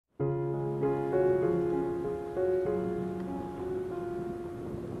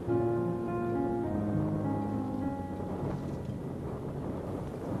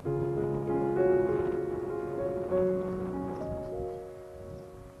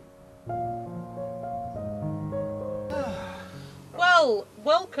Well,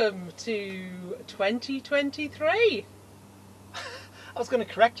 welcome to 2023. I was going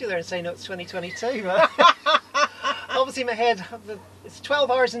to correct you there and say no, it's 2022, but obviously my head, it's 12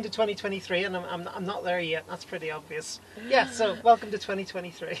 hours into 2023 and I'm not there yet. That's pretty obvious. Yeah, so welcome to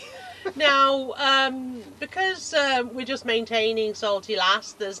 2023. Now, because we're just maintaining Salty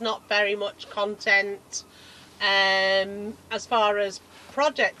Lass, there's not very much content as far as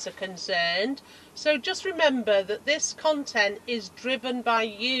projects are concerned. So just remember that this content is driven by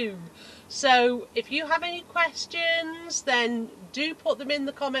you. So if you have any questions, then do put them in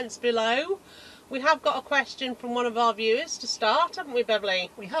the comments below. We have got a question from one of our viewers to start, haven't we, Beverly?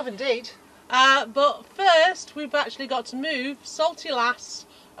 We have indeed. But first, we've actually got to move Salty Lass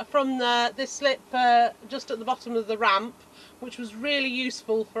from this slip just at the bottom of the ramp, which was really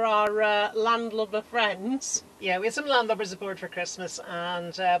useful for our landlubber friends. Yeah, we had some landlubbers aboard for Christmas,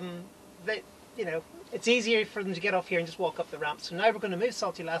 and it's easier for them to get off here and just walk up the ramp. So now we're going to move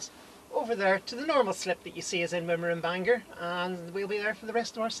Salty Lass over there to the normal slip that you see us in when we're in Bangor, and we'll be there for the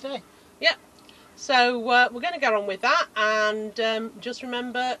rest of our stay. Yep. So we're going to get on with that, and just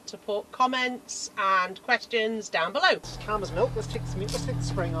remember to put comments and questions down below. It's calm as milk. Let's take the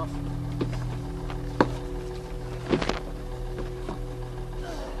spring off.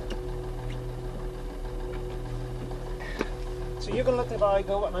 So you're going to let the bow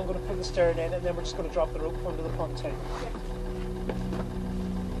go, and I'm going to pull the stern in, and then we're just going to drop the rope under the pontoon.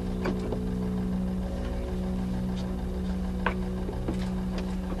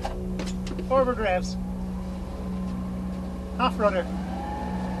 Forward revs. Half rudder.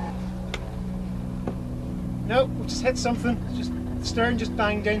 No, we just hit something. Just the stern just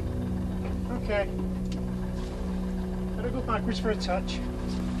banged in. Okay. Better go backwards for a touch.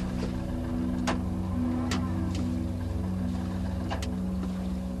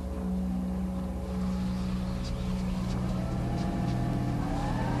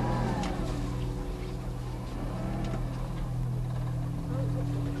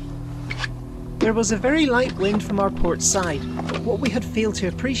 There was a very light wind from our port side, but what we had failed to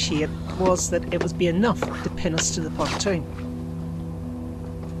appreciate was that it would be enough to pin us to the pontoon.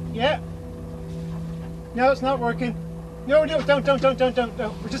 Yeah. No, it's not working. No, don't.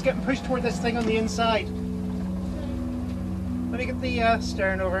 No. We're just getting pushed toward this thing on the inside. Let me get the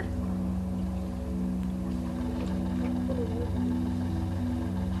stern over.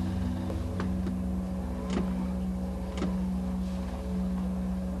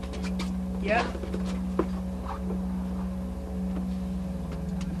 Yeah.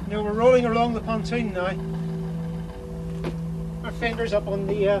 No, we're rolling along the pontoon now. Our fender's up on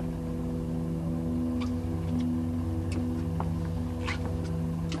the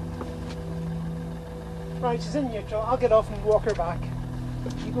Right, she's in neutral. I'll get off and walk her back.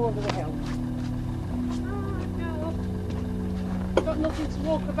 You go under the helm. Oh, God. Got nothing to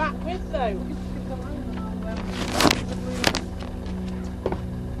walk her back with, though.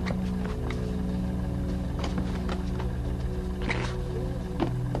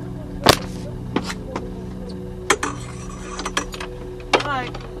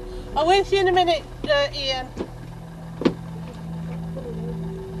 I'll wait for you in a minute, Ian.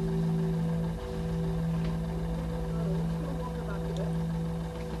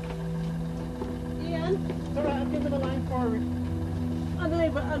 Ian? It's alright, I'm giving a line forward. I know,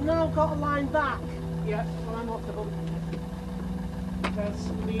 but I've now got a line back. Yeah, well I'm off the boat. Because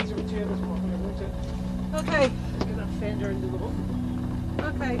it'll be easier with two of us walking over, won't it? Okay. Get that fender into the boat.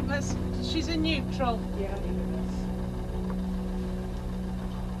 Okay, she's in neutral. Yeah, I need this.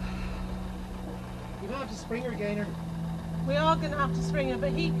 You don't have to spring her, Gainer. We are going to have to spring her,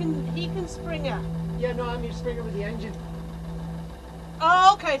 but he can spring her. Yeah, no, I'm your springer with the engine.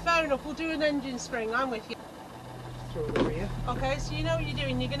 Oh, okay, fair enough. We'll do an engine spring. I'm with you. Throw it over here. Okay, so you know what you're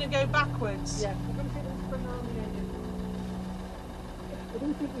doing. You're going to go backwards. Yeah, we're going to take a spring on the engine. I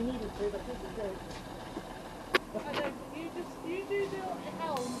don't think we needed to, but I think we did. I know, but you do the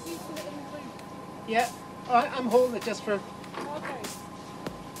helm, keep it in the loop. Yeah, I'm holding it just for... Okay.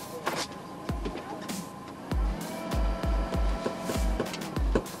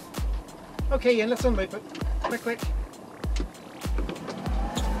 Okay, Ian, let's unloop it. Quick.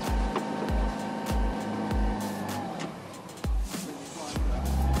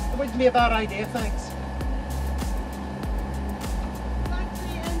 It wouldn't be a bad idea, thanks. Thanks,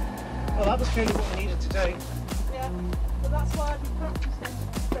 Ian. Well, that was clearly what we needed to do. Yeah, but that's why I've been practicing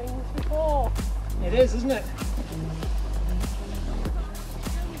springs before. It is, isn't it?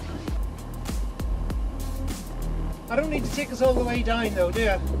 I don't need to take us all the way down though, do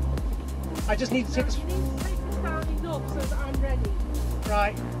you? I just need to take us... You need to take us down enough so that I'm ready.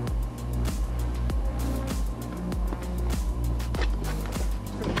 Right.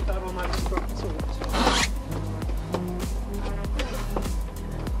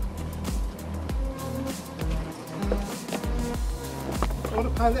 I want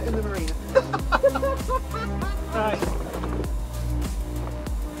to pilot in the marina. Right.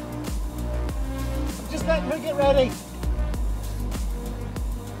 Just letting her get ready.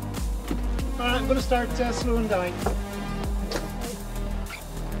 Alright, I'm going to start slowing down.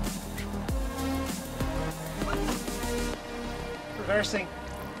 Reversing.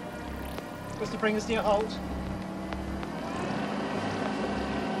 Just to bring us to a halt.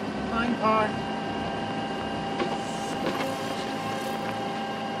 Fine power.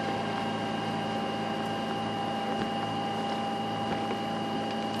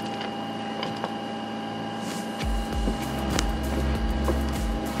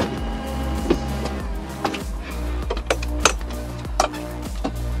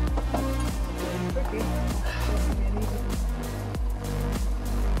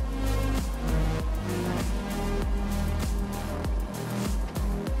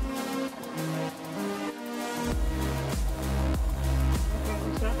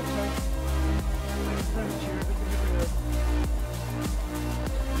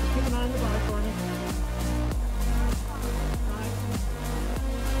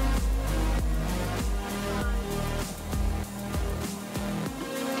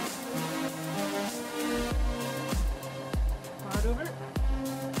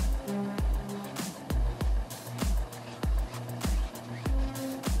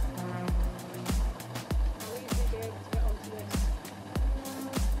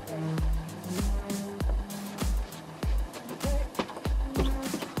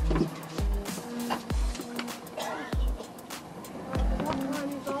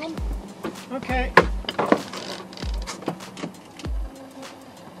 Okay.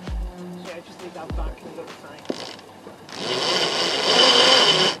 Yeah, just leave that back and it'll be fine.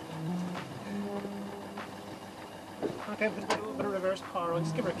 Okay, put a little bit of reverse power on.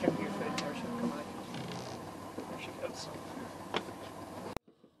 Just give her a kick with your foot there, she'll come out. There she goes.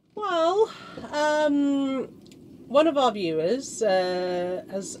 Well, one of our viewers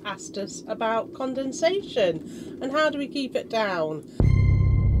has asked us about condensation and how do we keep it down.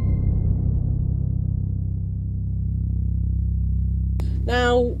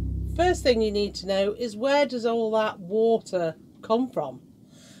 Now, first thing you need to know is where does all that water come from?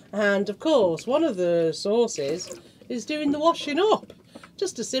 And of course, one of the sources is doing the washing up.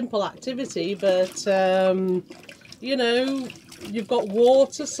 Just a simple activity, but you know, you've got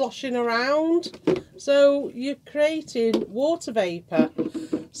water sloshing around, so you're creating water vapour.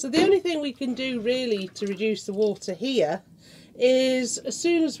 So the only thing we can do really to reduce the water here is, as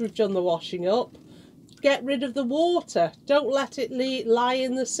soon as we've done the washing up, get rid of the water. Don't let it lie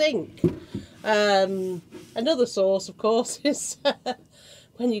in the sink. Another source, of course, is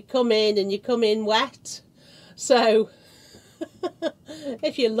when you come in and you come in wet. So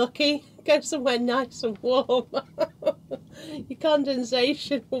if you're lucky, go somewhere nice and warm. Your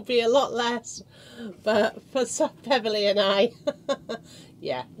condensation will be a lot less. But for Beverly and I,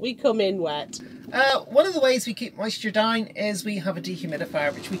 yeah, we come in wet. One of the ways we keep moisture down is we have a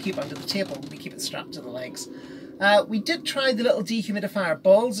dehumidifier which we keep under the table. We keep it strapped to the legs. We did try the little dehumidifier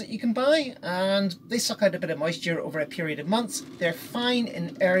balls that you can buy, and they suck out a bit of moisture over a period of months. They're fine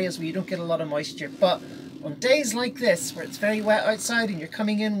in areas where you don't get a lot of moisture, but on days like this where it's very wet outside and you're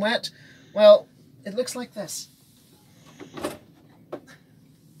coming in wet, well, it looks like this.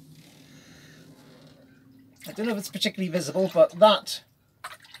 I don't know if it's particularly visible, but that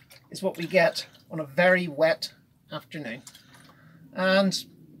is what we get on a very wet afternoon. And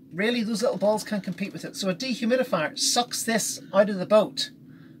really, those little balls can't compete with it. So a dehumidifier sucks this out of the boat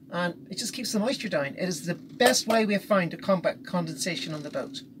and it just keeps the moisture down. It is the best way we have found to combat condensation on the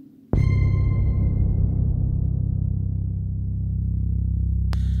boat.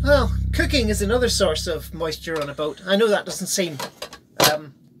 Well, cooking is another source of moisture on a boat. I know that doesn't seem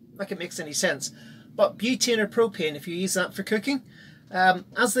like it makes any sense, but butane or propane, if you use that for cooking,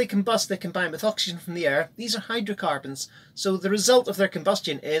 as they combust, they combine with oxygen from the air. These are hydrocarbons, so the result of their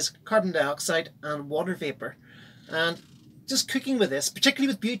combustion is carbon dioxide and water vapour. And just cooking with this,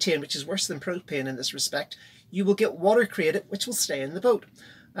 particularly with butane, which is worse than propane in this respect, you will get water created which will stay in the boat.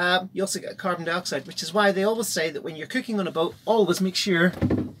 You also get carbon dioxide, which is why they always say that when you're cooking on a boat, always make sure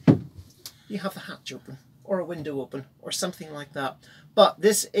you have the hatch open or a window open or something like that. But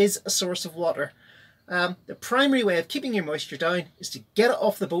this is a source of water. The primary way of keeping your moisture down is to get it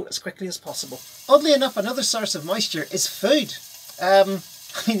off the boat as quickly as possible. Oddly enough, another source of moisture is food. I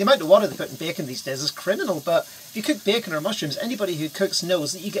mean, the amount of water they put in bacon these days is criminal, but if you cook bacon or mushrooms, anybody who cooks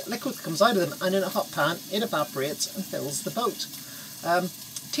knows that you get liquid that comes out of them, and in a hot pan it evaporates and fills the boat.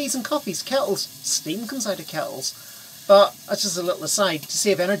 Teas and coffees, kettles, steam comes out of kettles. But that's just a little aside, to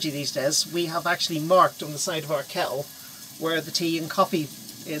save energy these days, we have actually marked on the side of our kettle where the tea and coffee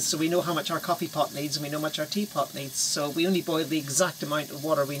is, so we know how much our coffee pot needs and we know how much our teapot needs, so we only boil the exact amount of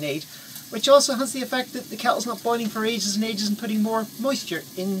water we need, which also has the effect that the kettle's not boiling for ages and ages and putting more moisture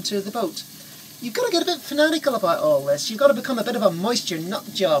into the boat. You've got to get a bit fanatical about all this. You've got to become a bit of a moisture nut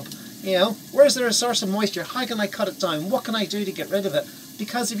job. You know, where's there a source of moisture? How can I cut it down? What can I do to get rid of it?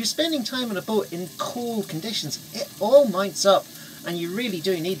 Because if you're spending time on a boat in cold conditions, it all mounts up, and you really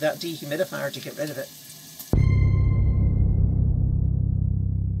do need that dehumidifier to get rid of it.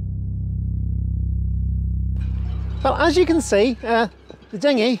 Well, as you can see, the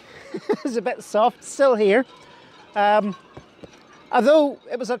dinghy is a bit soft, still here. Although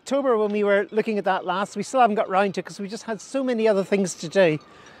it was October when we were looking at that last, we still haven't got round to it because we just had so many other things to do.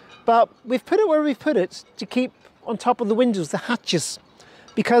 But we've put it where we've put it to keep on top of the windows, the hatches.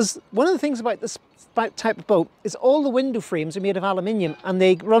 Because one of the things about this type of boat is all the window frames are made of aluminium, and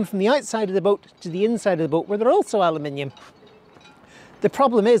they run from the outside of the boat to the inside of the boat where they're also aluminium. The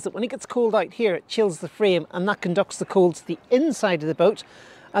problem is that when it gets cold out here, it chills the frame, and that conducts the cold to the inside of the boat,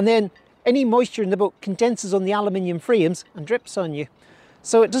 and then any moisture in the boat condenses on the aluminium frames and drips on you.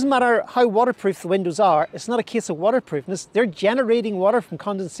 So it doesn't matter how waterproof the windows are, it's not a case of waterproofness, they're generating water from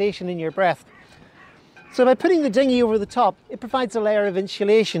condensation in your breath. So by putting the dinghy over the top, it provides a layer of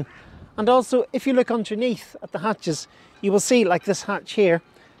insulation. And also, if you look underneath at the hatches, you will see, like this hatch here,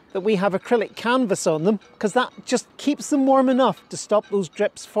 that we have acrylic canvas on them, because that just keeps them warm enough to stop those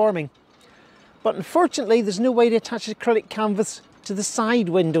drips forming. But unfortunately, there's no way to attach acrylic canvas to the side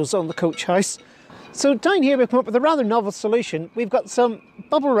windows on the coach house. So down here we've come up with a rather novel solution. We've got some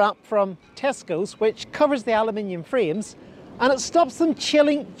bubble wrap from Tesco's which covers the aluminium frames, and it stops them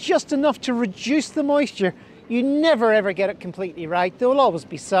chilling just enough to reduce the moisture. You never ever get it completely right, there will always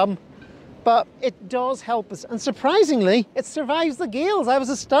be some, but it does help us, and surprisingly it survives the gales. I was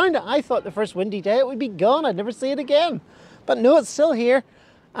astounded. I thought the first windy day it would be gone, I'd never see it again, but no, it's still here,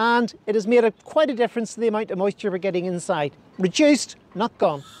 and it has made quite a difference to the amount of moisture we're getting inside. Reduced, not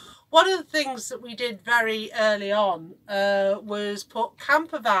gone. One of the things that we did very early on was put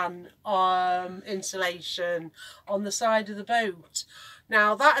camper van insulation on the side of the boat.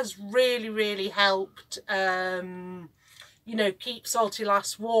 Now that has really helped, you know, keep Salty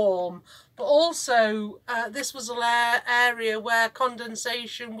Lass warm, but also this was an area where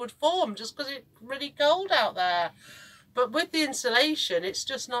condensation would form just because it's really cold out there. But with the insulation, it's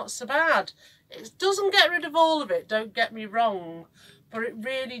just not so bad. It doesn't get rid of all of it, don't get me wrong, but it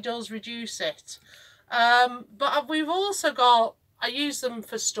really does reduce it. But we've also got, I use them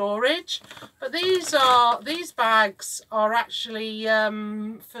for storage, but these bags are actually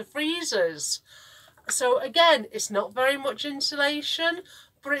for freezers. So again, it's not very much insulation,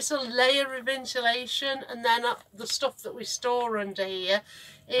 but it's a layer of insulation, and then the stuff that we store under here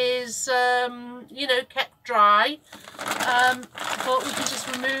is, you know, kept dry, but we can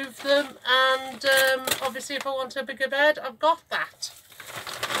just remove them, and obviously if I want a bigger bed, I've got that.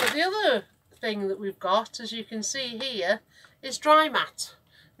 But the other thing that we've got, as you can see here, is dry mat.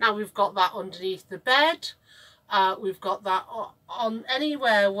 Now we've got that underneath the bed, we've got that on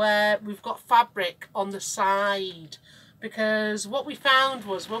anywhere where we've got fabric on the side, because what we found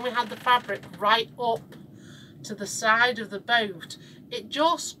was when we had the fabric right up to the side of the boat, it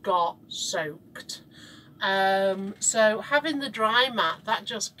just got soaked. So having the dry mat, that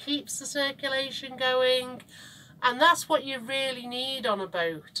just keeps the circulation going, and that's what you really need on a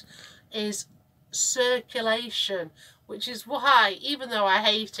boat, is circulation, which is why, even though I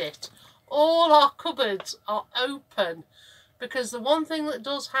hate it, all our cupboards are open, because the one thing that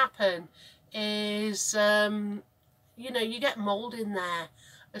does happen is you know, you get mould in there.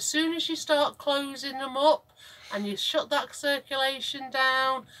 As soon as you start closing them up and you shut that circulation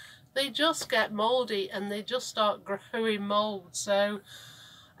down, they just get mouldy and they just start growing mould. So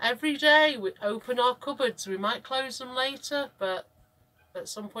every day we open our cupboards. We might close them later, but at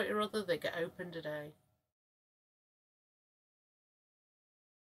some point or other they get opened today.